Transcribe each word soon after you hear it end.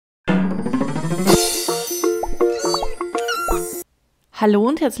Hallo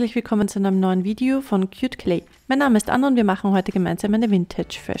und herzlich willkommen zu einem neuen Video von Cute Clay. Mein Name ist Anna und wir machen heute gemeinsam eine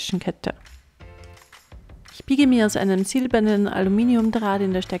Vintage-Fashion-Kette. Ich biege mir aus einem silbernen Aluminiumdraht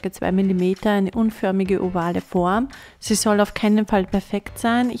in der Stärke 2 mm eine unförmige ovale Form. Sie soll auf keinen Fall perfekt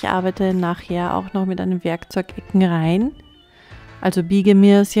sein. Ich arbeite nachher auch noch mit einem Werkzeug Ecken rein, also biege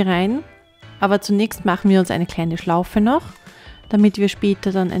mir sie rein. Aber zunächst machen wir uns eine kleine Schlaufe noch, damit wir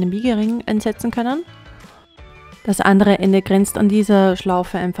später dann einen Biegering einsetzen können. Das andere Ende grenzt an dieser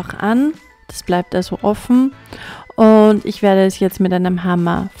Schlaufe einfach an, das bleibt also offen und ich werde es jetzt mit einem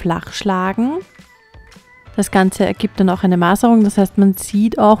Hammer flach schlagen. Das Ganze ergibt dann auch eine Maserung, das heißt man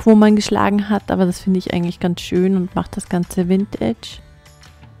sieht auch, wo man geschlagen hat, aber das finde ich eigentlich ganz schön und macht das Ganze Vintage.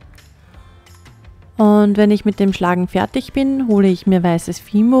 Und wenn ich mit dem Schlagen fertig bin, hole ich mir weißes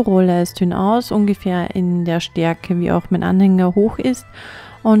Fimo, rolle es dünn aus, ungefähr in der Stärke wie auch mein Anhänger hoch ist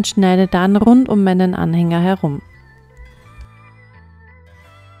und schneide dann rund um meinen Anhänger herum.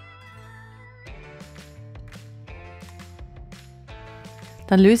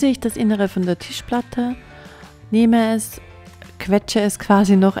 Dann löse ich das Innere von der Tischplatte, nehme es, quetsche es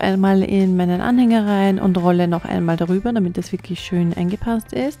quasi noch einmal in meinen Anhänger rein und rolle noch einmal darüber, damit es wirklich schön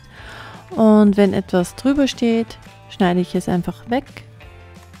eingepasst ist. Und wenn etwas drüber steht, schneide ich es einfach weg.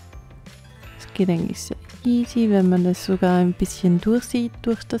 Es geht eigentlich sehr easy, wenn man das sogar ein bisschen durchsieht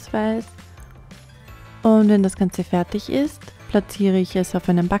durch das Weiß. Und wenn das Ganze fertig ist, platziere ich es auf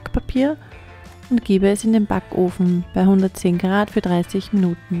einem Backpapier und gebe es in den Backofen bei 110 Grad für 30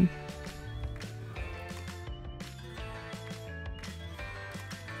 Minuten.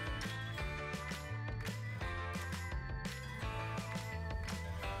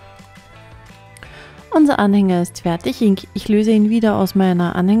 Unser Anhänger ist fertig. Ich löse ihn wieder aus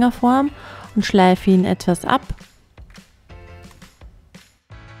meiner Anhängerform und schleife ihn etwas ab.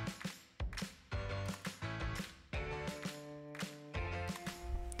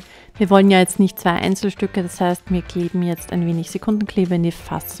 Wir wollen ja jetzt nicht zwei Einzelstücke, das heißt, wir kleben jetzt ein wenig Sekundenkleber in die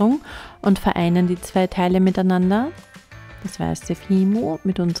Fassung und vereinen die zwei Teile miteinander. Das weiße Fimo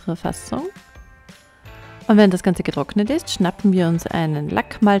mit unserer Fassung. Und wenn das Ganze getrocknet ist, schnappen wir uns einen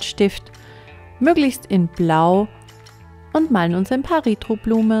Lackmalstift, möglichst in Blau, und malen uns ein paar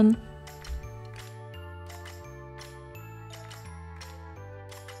Retro-Blumen.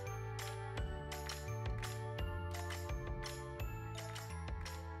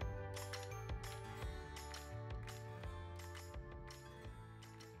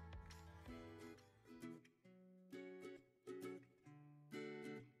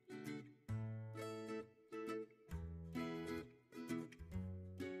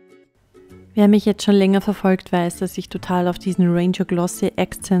 Wer mich jetzt schon länger verfolgt, weiß, dass ich total auf diesen Ranger Glossy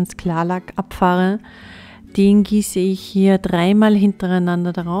Accents Klarlack abfahre. Den gieße ich hier dreimal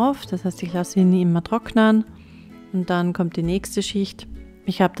hintereinander darauf, das heißt, ich lasse ihn immer trocknen und dann kommt die nächste Schicht.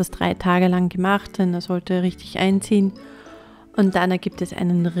 Ich habe das 3 Tage lang gemacht, denn er sollte richtig einziehen und dann ergibt es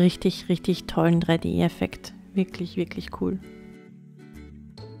einen richtig, richtig tollen 3D-Effekt. Wirklich, wirklich cool.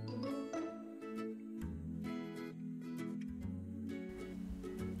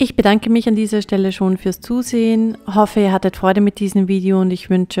 Ich bedanke mich an dieser Stelle schon fürs Zusehen, hoffe ihr hattet Freude mit diesem Video und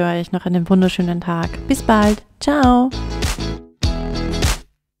ich wünsche euch noch einen wunderschönen Tag. Bis bald, ciao!